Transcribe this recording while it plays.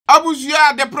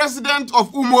Abusia, the president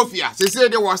of Umofia, say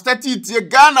there was 30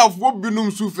 Ghana of Wobinum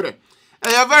Sufre.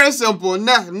 Very simple.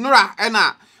 Nura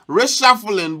ena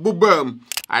reshuffling bubum.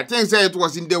 I think say it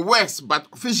was in the west, but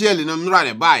officially no nura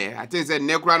ne buy. I think say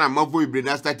nekra na mavo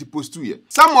ibrina start post 2 years.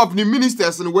 Some of the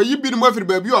ministers where you been more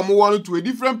baby or more to a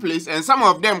different place, and some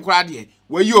of them cried here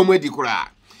where you already cry.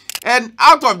 And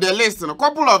out of the list, a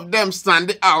couple of them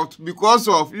stand out because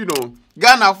of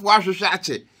Ghana for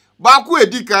Shache. Baku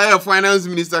Edika finance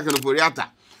minister can Ofori Attah.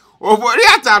 Ofori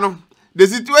Attah no the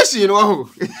situation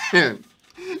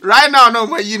right now no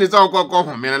my units all come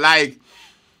home and like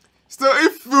so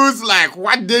it feels like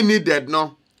what they needed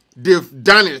no they've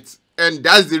done it, and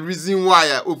that's the reason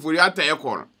why Ofori Attah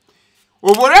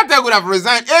Ofori Attah could have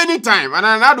resigned anytime, and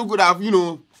Addo could have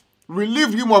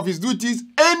relieved him of his duties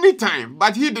anytime,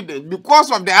 but he didn't because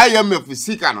of the IMF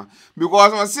sikano.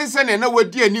 Because on season and no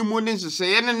dear new money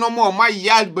say any no more my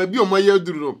yard baby or my yard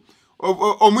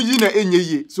omujina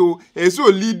enye. So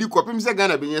lead the copim se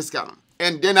Ghana being scam.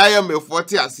 And then IMF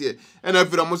 40 as here. And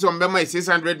if you almost remember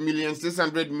 600 million, so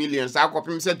I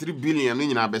copim se 3 billion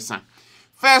in Abessa.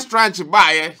 First tranche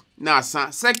buy now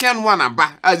second one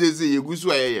aba as is a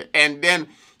and then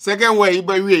second way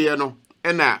by we and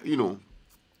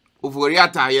Ofori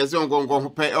Attah yes on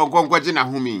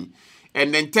humi,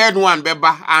 and then third one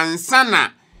beba and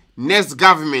sana next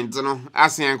government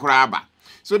ASEAN kraba.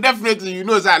 So definitely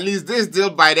at least this deal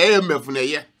by the IMF na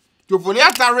year. To Ofori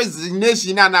Attah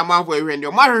resignation na man for when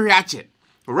your marry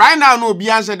right now no be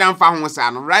answer than fa ho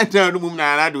sa no right now no mum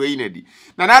na Addo inedi.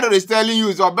 Na Addo is telling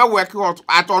you so be work out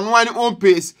at on one own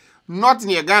pace, not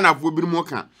near Ghana for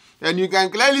Birmoka. And you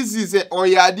can clearly see say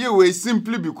Oyade way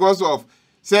simply because of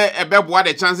say what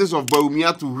the chances of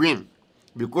Baumia to win,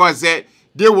 because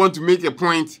they want to make a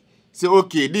point. Say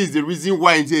okay, this is the reason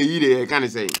why they kind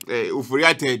of say Ofori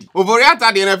Attah. Ofori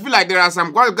Attah, and I feel like there are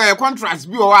some contracts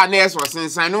be or nurse or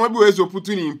since I know we also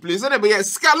putting in place. So they be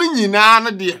scaling in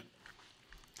there.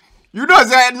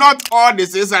 Say not all the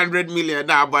 600 million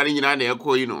now, but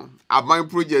among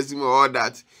projects or all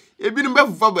that. It been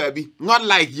for baby, not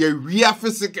like real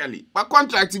physically, but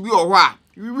contract be or what.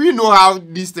 We know how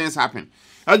these things happen.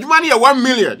 As money 1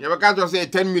 million, you can't just say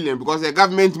 10 million because the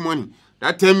government money.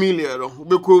 That 10 million,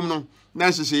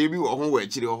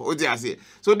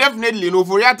 so definitely,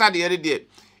 Ofori Attah the other day.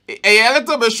 A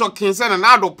little bit shocking, son, and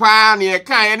Addo pan, you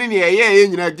can't any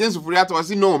against Ofori Attah. I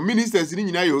say no, ministers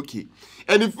in okay.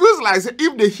 And it feels like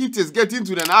if the heat is getting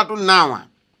to the Addo now,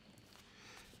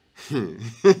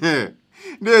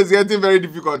 this is getting very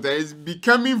difficult. It's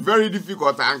becoming very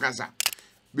difficult, Ankasa,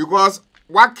 because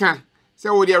what can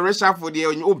say with the reshuffle there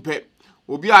on your pet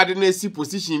will be at the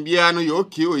position be you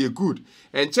okay or you good.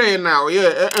 And China now,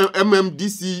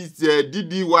 MMDC is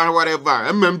DD1 whatever.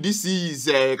 MMDC is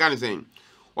kind of thing.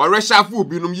 Or reshuffle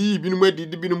binum ye binum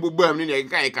did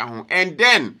binum and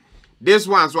then this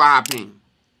one's what happening.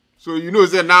 So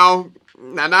say now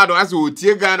Addo has to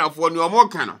take Ghana for no more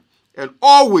kind. And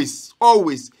always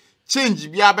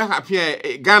change be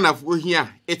happy Ghana for here.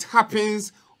 It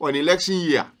happens on election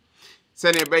year.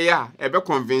 Ebe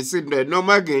convinced that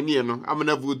normal Ghanaian I'm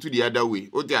gonna vote to the other way.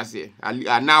 What I say,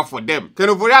 now for them. Can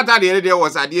Ofori Attah the other day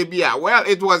was idea. Well,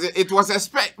 it was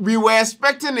we were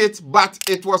expecting it, but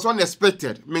it was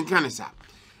unexpected.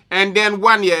 And then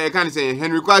 1 year I can say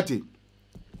Henry Kwati,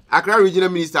 Accra Regional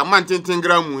Minister, man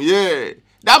Gramu. Yeah,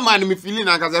 that man me feeling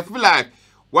because I feel like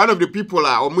one of the people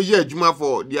are Juma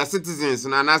for their citizens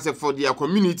and I say for their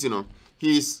community.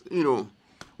 He's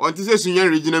on this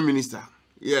regional minister.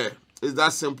 Yeah. It's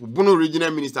that simple. Bono regional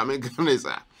minister,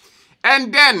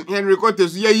 and then Henry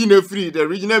Kotes, free the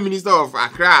regional minister of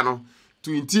Accra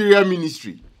to Interior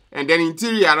Ministry, and then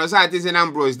Interior, and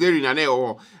Ambrose Derry, and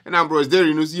Ambrose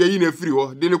Derry, no see free,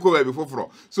 didn't go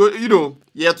before. So you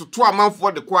have to 2 months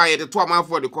for the quiet, 2 months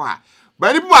for the choir.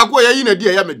 But if I go in a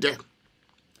dear, I'm there.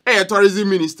 A tourism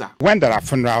minister. When there are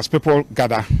funerals, people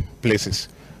gather places.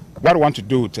 What we want to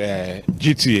do with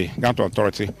GTA, Ghana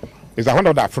Authority, is that one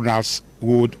of the funerals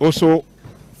would also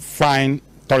find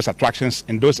tourist attractions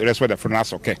in those areas where the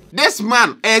funerals occur. This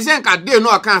man, that's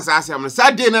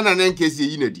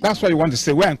why you want to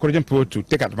say we're encouraging people to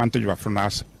take advantage of our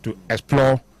funerals to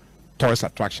explore tourist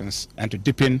attractions and to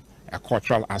deepen our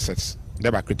cultural assets,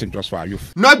 thereby creating jobs for our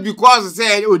youth. Not because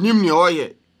say Onimni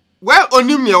Oye. Well,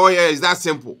 Onimni Oye is that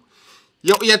simple.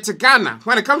 Yet Ghana,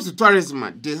 when it comes to tourism,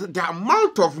 the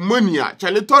amount of money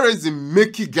actually tourism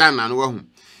make Ghana.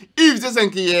 If this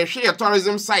and share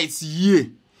tourism sites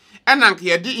ye, and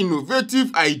the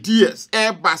innovative ideas,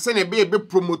 baby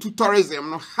promote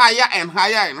tourism higher and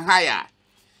higher and higher.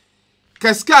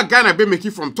 Kaska Ghana be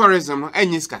making from tourism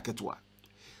and yiska ketwa.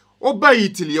 Oba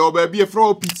Italy or baby a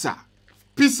throw pizza.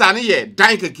 Pisa ni ye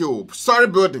dan keke o story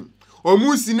building.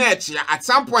 Omu si na echi at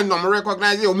some point no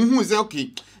recognize omu hu say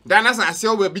okay. Dan as ase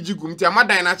o be jigum ti ama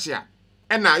dan na chia.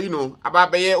 E na you know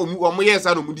ababeye omu yes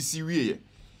no mu di si wie.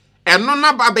 Eno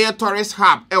na babeye tourist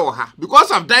hub e wo ha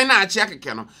because of dan na chia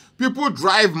keke no. People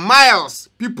drive miles.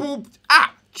 People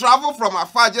travel from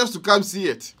afar just to come see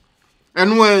it.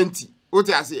 And went what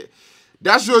I say.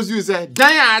 That shows you say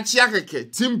dan chia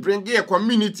keke team bring a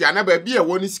community and be a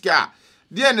one ska.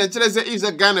 Dear nature say if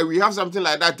a Ghana we have something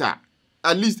like that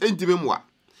at least 80 memoir.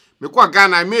 Because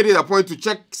Ghana I made it a point to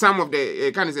check some of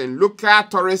the kind of say local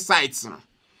tourist sites.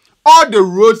 All the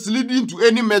roads leading to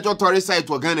any major tourist site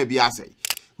were Ghana be say.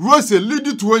 Roads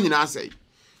leading to one in say.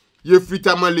 Ye free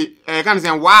tamale kind of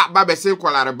say wa babe say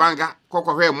kwalare banga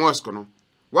kokohwe mosque no.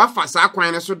 Wa fasa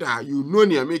kwan so da you know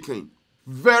near making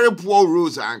very poor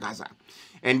roads and Gaza.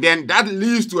 And then that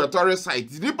leads to a tourist site.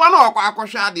 Depend on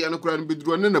akosha de no kura no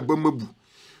beduro ne na bamabu.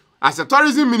 As a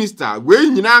tourism minister,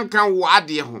 we nyina kan wo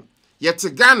ade ho.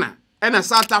 Yet Ghana and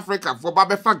South Africa for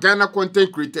babefa Ghana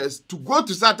content creators to go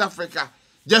to South Africa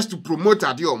just to promote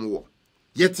ade omwo.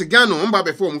 Yet Ghana on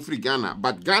babefa free Ghana,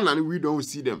 but Ghana we don't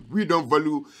see them. We don't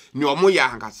value ni omo ya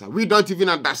hankasa. We don't even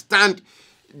understand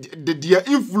their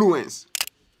influence.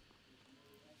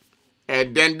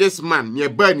 And then this man, near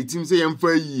Bernie team say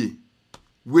for a year.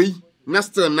 We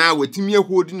still now with him here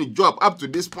holding the job up to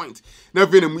this point.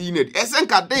 Never we need.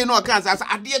 Esenka they no can say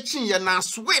adie chin ya na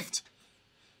swift.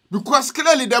 Because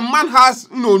clearly the man has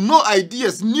no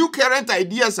ideas, new current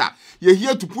ideas are you're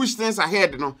here to push things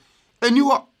ahead, And you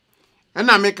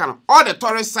and I make all the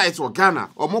tourist sites for Ghana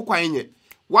or mokwa enye.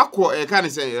 Wako can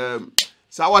say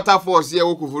Sawata Force here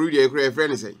Ofori a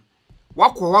friend say.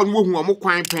 Wako one wo hu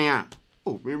mokwa pen.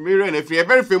 Oh, me run a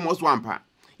very famous one pa.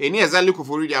 And here's a look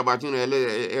for reading about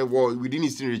war within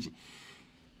Eastern region.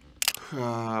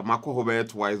 Mako Hobert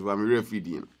twice, but I'm really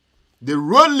feeding. The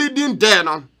road leading there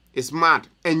now is mad.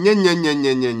 And then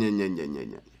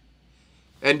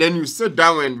you sit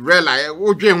down and realize,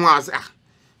 oh, Jane was.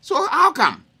 So how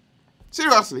come?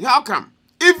 Seriously, how come?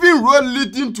 Even road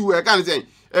leading to a kind of thing,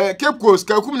 Cape Coast,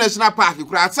 Kakum National Park,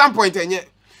 at some point, and yet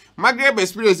Magraheb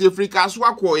experience Africa,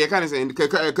 Swako, you can say,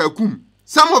 Kakum.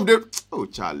 Some of the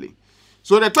Charlie.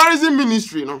 So the tourism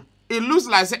ministry, it looks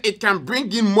like it can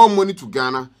bring in more money to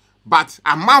Ghana, but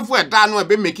a month for that no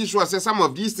be making sure some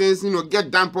of these things get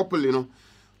done properly.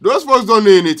 Those folks don't know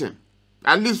anything.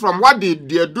 At least from what they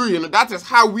are doing, that is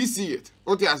how we see it.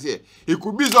 What I say, it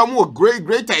could be some more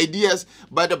great ideas,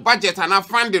 but the budget are not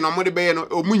funding or money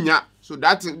so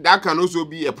that can also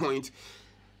be a point.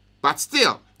 But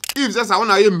still, if there's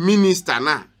a minister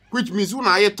now, which means you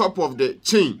are top of the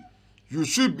chain, you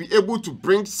should be able to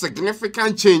bring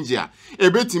significant change here.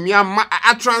 A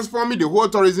transforming the whole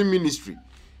tourism ministry.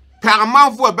 Per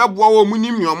month for a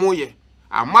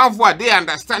month for they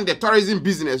understand the tourism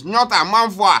business, not a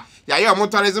month for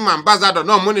tourism ambassador,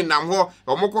 no money or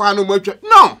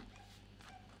no.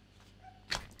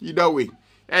 Either way.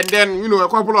 And then a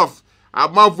couple of a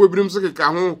month for Brimsaki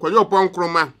Kahon, Koyopon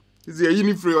Kroma is a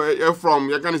uniform from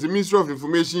the Ministry of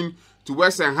Information to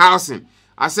Western Housing.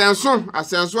 Ascension, can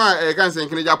say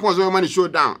Japan's money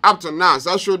showdown. Up to now,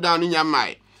 so showdown in your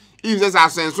mind. If there's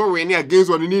Ascension, we're near against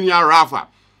one in your Rafa.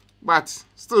 But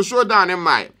still showdown in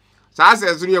my. So I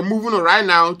says we are moving on right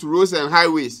now to roads and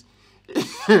highways.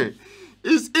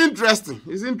 It's interesting.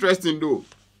 It's interesting though.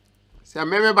 So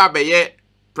maybe Babaye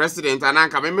president and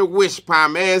Anka maybe wish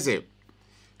Pameze.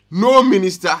 No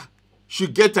minister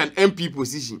should get an MP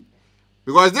position.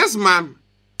 Because this man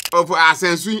of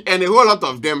Ascension and a whole lot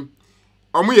of them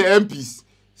Omo your MPs,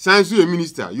 since you're a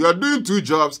minister, you are doing two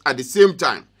jobs at the same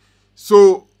time.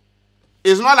 So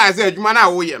it's not like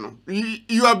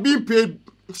you are being paid,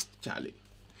 Charlie.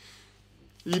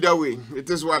 Either way, it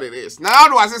is what it is. Now, how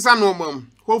do I say no,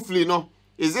 hopefully,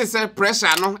 is this a pressure,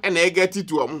 and I get it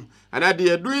to them. And that they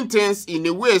are doing things in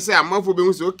a way, say, I'm for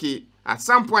being okay. At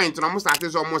some point, almost say, a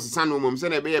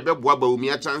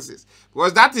chances.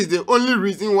 Because that is the only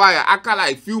reason why I call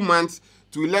like few months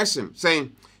to election,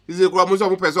 saying, this is a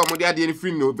chromosome person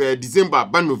free December,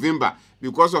 but November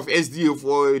because of SDA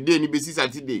for day basis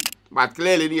Saturday. But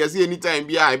clearly, you see anytime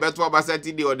be I bet about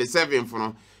Saturday or the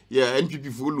 7th,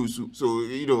 NPP full lose. So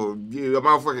the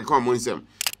amount for common some.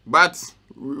 But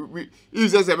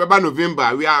if there's a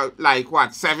November, we are like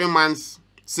what 7 months,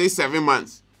 7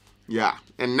 months,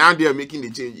 and now they are making the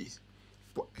changes.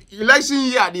 Election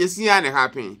year, they see and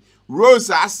happen. Roads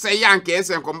are saying and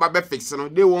come back fix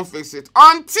it. They won't fix it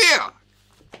until.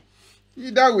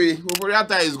 Either way,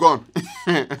 Attah is gone.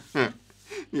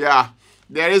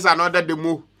 There is another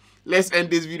demo. Let's end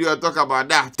this video and talk about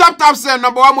that. Top send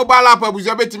number one mobile app.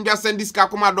 Just send this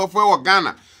Kakuma for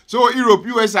Ghana. So Europe,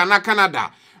 US and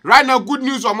Canada. Right now, good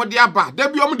news on Modiaba. There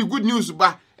be the good news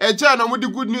ba. China with the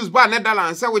good news ba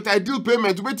Netherlands. Say with ideal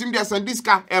payment to bet him there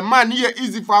Sandiska a man here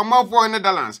easy for a month for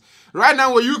Netherlands. Right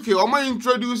now we UK, I'm going to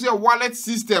introduce a wallet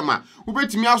system. We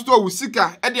bet me store with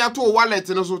Sika, Ediato wallet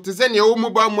and so to send your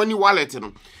mobile money wallet.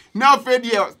 Now for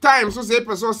the time so say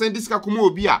person send this kumo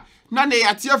bia. Na ne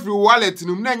yatia free wallet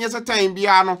no na nyesa time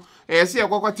bia no say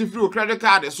akwati free credit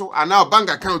card so and now bank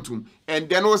account and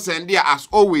then we send there as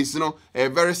always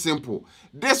very simple.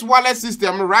 This wallet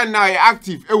system right now is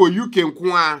active UK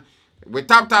nko we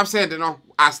tap send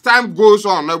as time goes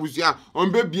on na busia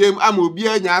on BBM amobi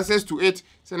anya access to it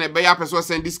say na be ya person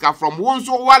send this card from one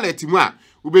so wallet mu a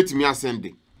ubetimi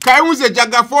asend. Kai wu se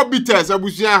jaga 4 bitters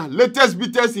abusia latest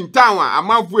bitters in town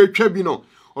amanfo etwa bi no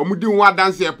omudi nwa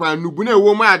dance e pan nubu na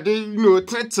ewo ma ade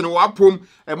tretene wapom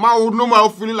e ma wo no ma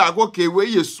feel like okay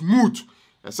we smooth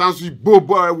e sounds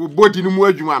body no mu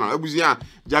adwuma no abusia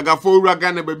jaga 4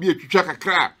 uraga na ba bi etwitwa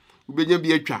kakra ubenya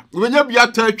bi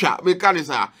atwa me kan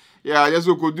sa ya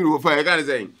yeso koduru fa e kan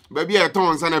say ba bi e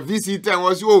ton sa na VC10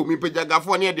 was me pe jaga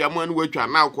 4 na e de amanu watwa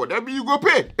na ko da bi you go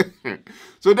pay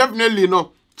so definitely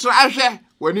no try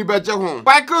when you better home.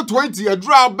 Cycle 20, a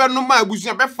draw benoma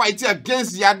bushia be fight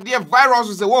against ya dear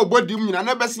virus say what body mean and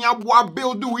never see a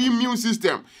build the immune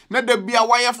system. Let there be a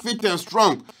wire fit and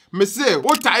strong. Me say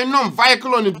what I know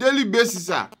vehicle on a daily basis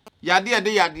ya dear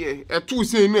a two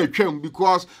say no chem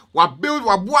because what build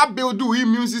the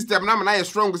immune system na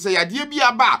strong say ya dear be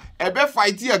a bar a be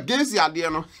fight against ya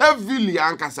dear no heavily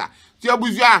ankasa. Tia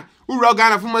bushia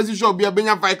uragana pharmacy shop be a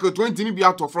benya vehicle 20 be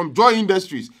out from Joy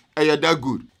Industries. That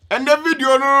good. And the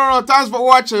video, no, thanks for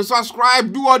watching.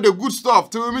 Subscribe, do all the good stuff.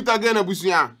 Till we meet again,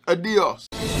 Abusia. Adios.